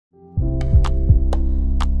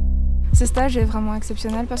Ce stage est vraiment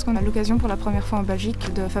exceptionnel parce qu'on a l'occasion pour la première fois en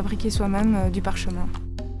Belgique de fabriquer soi-même du parchemin.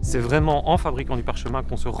 C'est vraiment en fabriquant du parchemin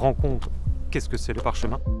qu'on se rend compte qu'est-ce que c'est le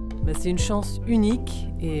parchemin. C'est une chance unique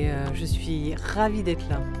et je suis ravie d'être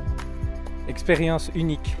là. Expérience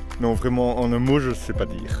unique. Non, vraiment, en un mot, je ne sais pas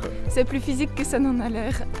dire. C'est plus physique que ça n'en a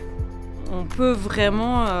l'air. On peut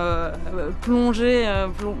vraiment plonger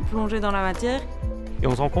dans la matière. Et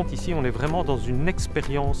on se rend compte ici, on est vraiment dans une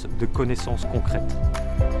expérience de connaissances concrètes.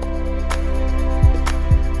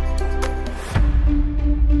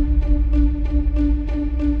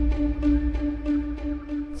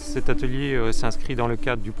 Cet atelier s'inscrit dans le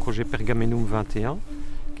cadre du projet Pergamenum 21,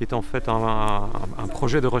 qui est en fait un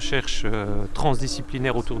projet de recherche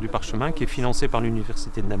transdisciplinaire autour du parchemin, qui est financé par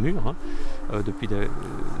l'Université de Namur depuis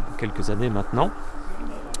quelques années maintenant.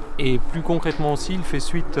 Et plus concrètement aussi, il fait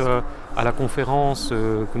suite à la conférence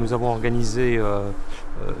que nous avons organisée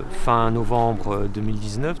fin novembre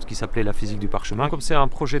 2019, qui s'appelait la physique du parchemin. Comme c'est un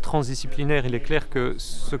projet transdisciplinaire, il est clair que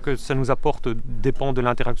ce que ça nous apporte dépend de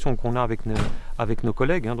l'interaction qu'on a avec nos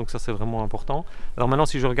collègues, donc ça c'est vraiment important. Alors maintenant,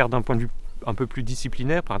 si je regarde d'un point de vue un peu plus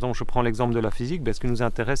disciplinaire, par exemple je prends l'exemple de la physique, ce qui nous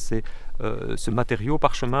intéresse c'est ce matériau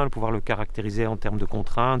parchemin, pouvoir le caractériser en termes de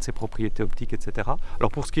contraintes, ses propriétés optiques, etc.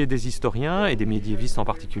 Alors pour ce qui est des historiens et des médiévistes en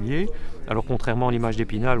particulier, alors contrairement à l'image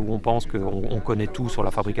d'Épinal où on pense qu'on connaît tout sur la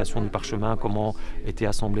fabrication du parchemin, comment étaient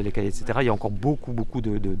assemblés les cahiers, etc., il y a encore beaucoup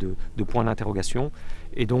de points d'interrogation.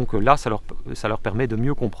 Et donc là, ça leur permet de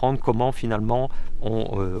mieux comprendre comment finalement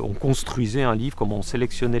on construisait un livre, comment on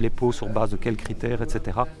sélectionnait les peaux sur base de quels critères,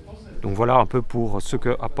 etc. Donc voilà un peu pour ce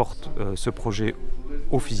que apporte ce projet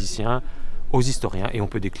aux physiciens, aux historiens, et on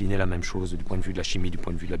peut décliner la même chose du point de vue de la chimie, du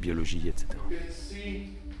point de vue de la biologie, etc.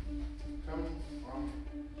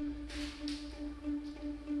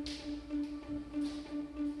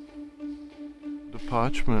 The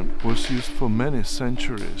parchment was used for many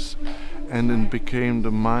centuries and then became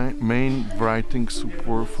the main writing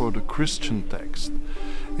support for the Christian text.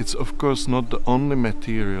 It's of course not the only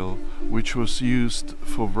material which was used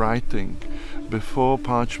for writing. Before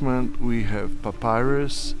parchment we have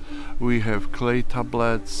papyrus, we have clay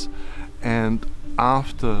tablets, and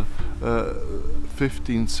after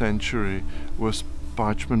 15th century was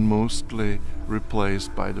parchment mostly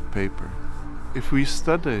replaced by the paper. If we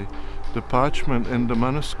study the parchment and the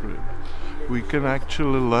manuscript, we can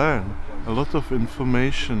actually learn a lot of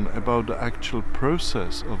information about the actual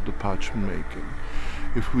process of the parchment making.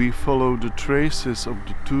 If we follow the traces of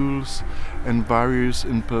the tools and various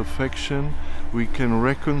imperfections, we can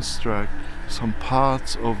reconstruct some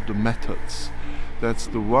parts of the methods. That's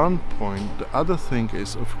the one point. The other thing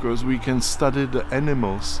is, of course, we can study the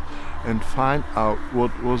animals and find out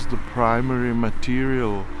what was the primary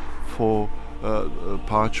material for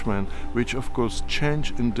parchment, which of course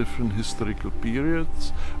changed in different historical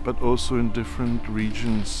periods, but also in different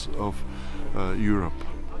regions of Europe.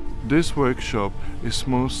 This workshop is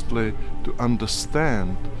mostly to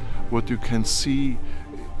understand what you can see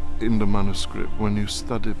in the manuscript when you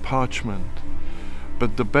study parchment.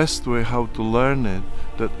 But the best way how to learn it,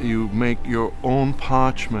 that you make your own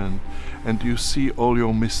parchment and you see all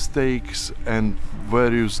your mistakes and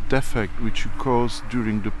various defects which you cause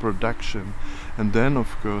during the production, and then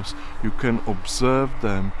of course you can observe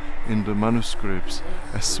them in the manuscripts,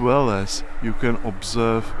 as well as you can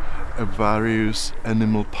observe various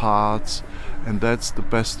animal parts, and that's the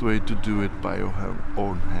best way to do it by your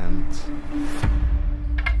own hands.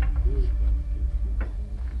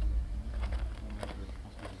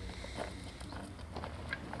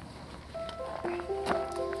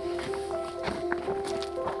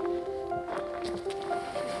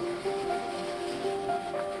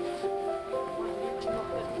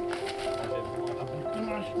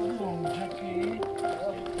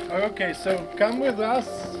 Okay, so come with us.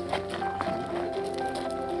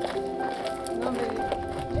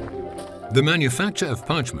 The manufacture of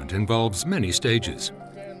parchment involves many stages.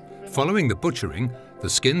 Following the butchering, the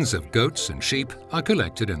skins of goats and sheep are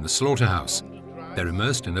collected in the slaughterhouse. They're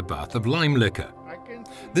immersed in a bath of lime liquor.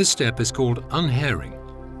 This step is called unhairing.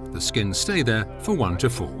 The skins stay there for 1 to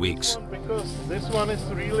 4 weeks. Because this one is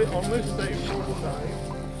really only stay for the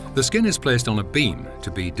time. The skin is placed on a beam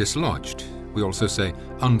to be dislodged. We also say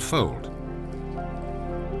unfold.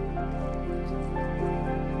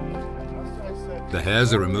 The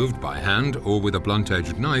hairs are removed by hand or with a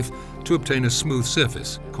blunt-edged knife to obtain a smooth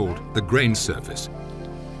surface called the grain surface.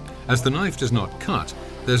 As the knife does not cut,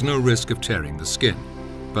 there's no risk of tearing the skin,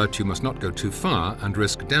 but you must not go too far and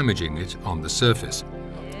risk damaging it on the surface.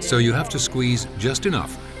 So you have to squeeze just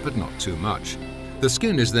enough, but not too much. The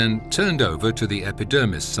skin is then turned over to the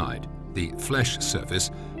epidermis side, the flesh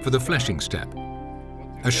surface, for the fleshing step.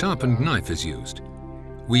 A sharpened knife is used.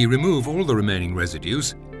 We remove all the remaining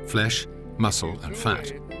residues, flesh, muscle and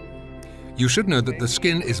fat. You should know that the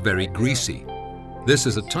skin is very greasy. This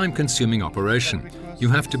is a time-consuming operation. You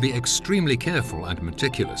have to be extremely careful and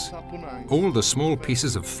meticulous. All the small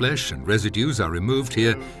pieces of flesh and residues are removed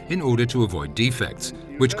here in order to avoid defects,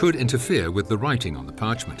 which could interfere with the writing on the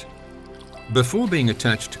parchment. Before being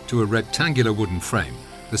attached to a rectangular wooden frame,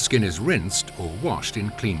 the skin is rinsed or washed in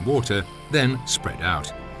clean water, then spread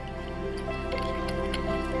out.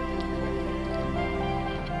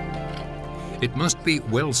 It must be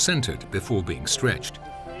well centered before being stretched.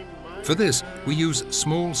 For this, we use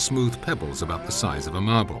small, smooth pebbles about the size of a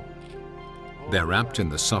marble. They're wrapped in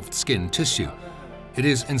the soft skin tissue. It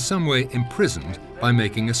is in some way imprisoned by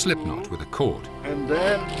making a slip knot with a cord. And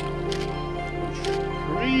then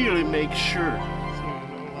really make sure.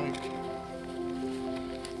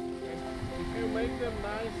 If you make them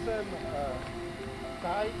nice and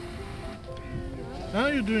tight. Now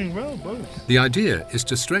you're doing well, both. The idea is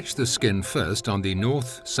to stretch the skin first on the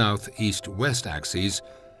north, south, east, west axes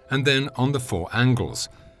and then on the 4 angles,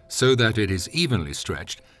 so that it is evenly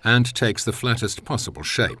stretched and takes the flattest possible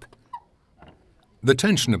shape. The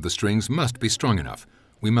tension of the strings must be strong enough.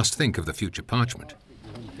 We must think of the future parchment.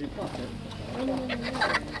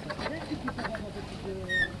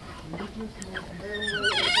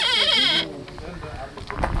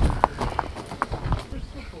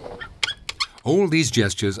 All these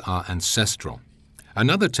gestures are ancestral.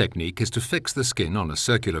 Another technique is to fix the skin on a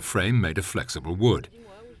circular frame made of flexible wood.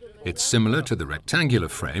 It's similar to the rectangular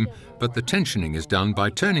frame, but the tensioning is done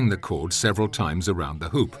by turning the cord several times around the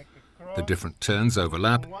hoop. The different turns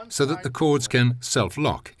overlap so that the cords can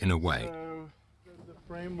self-lock in a way. The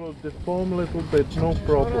frame will deform a little bit, no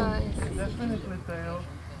problem. Definitely tail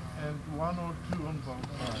and 1 or 2 on both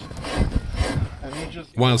sides.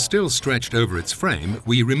 While still stretched over its frame,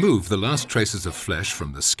 we remove the last traces of flesh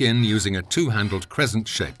from the skin using a 2-handled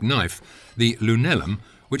crescent-shaped knife, the lunellum,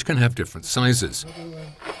 which can have different sizes.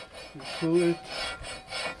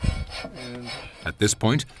 At this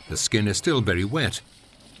point, the skin is still very wet.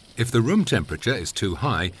 If the room temperature is too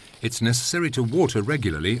high, it's necessary to water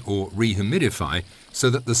regularly or rehumidify so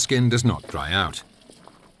that the skin does not dry out.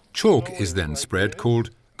 Chalk is then spread, called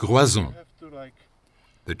groison.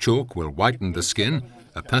 The chalk will whiten the skin,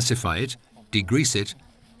 opacify it, degrease it,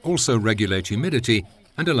 also regulate humidity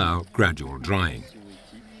and allow gradual drying.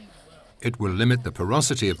 It will limit the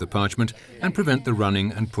porosity of the parchment and prevent the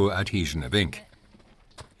running and poor adhesion of ink.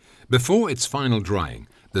 Before its final drying,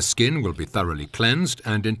 the skin will be thoroughly cleansed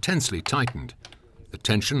and intensely tightened. The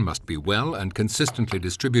tension must be well and consistently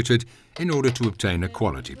distributed in order to obtain a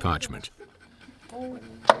quality parchment.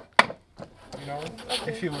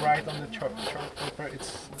 If you write on the chart paper,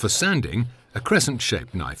 it's... For sanding, a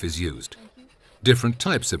crescent-shaped knife is used. Different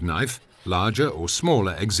types of knife, larger or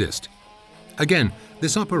smaller, exist. Again,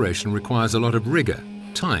 this operation requires a lot of rigor,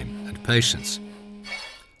 time and patience.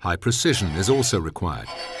 High precision is also required,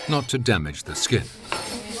 not to damage the skin.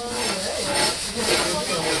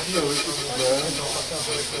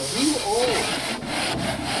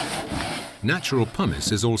 Natural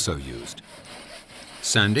pumice is also used.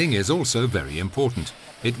 Sanding is also very important.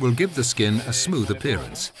 It will give the skin a smooth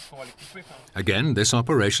appearance. Again, this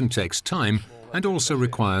operation takes time and also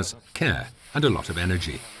requires care and a lot of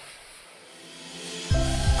energy.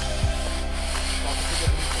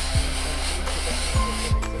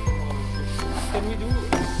 Can we do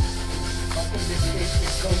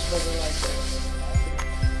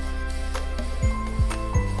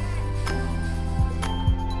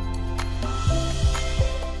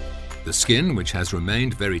The skin, which has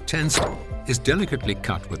remained very tense, is delicately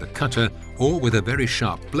cut with a cutter or with a very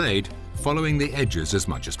sharp blade, following the edges as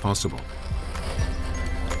much as possible.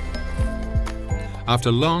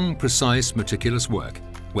 After long, precise, meticulous work,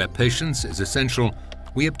 where patience is essential,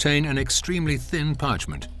 we obtain an extremely thin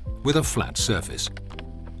parchment with a flat surface.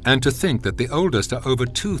 And to think that the oldest are over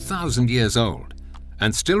 2,000 years old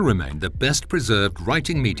and still remain the best preserved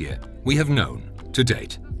writing media we have known to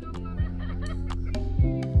date.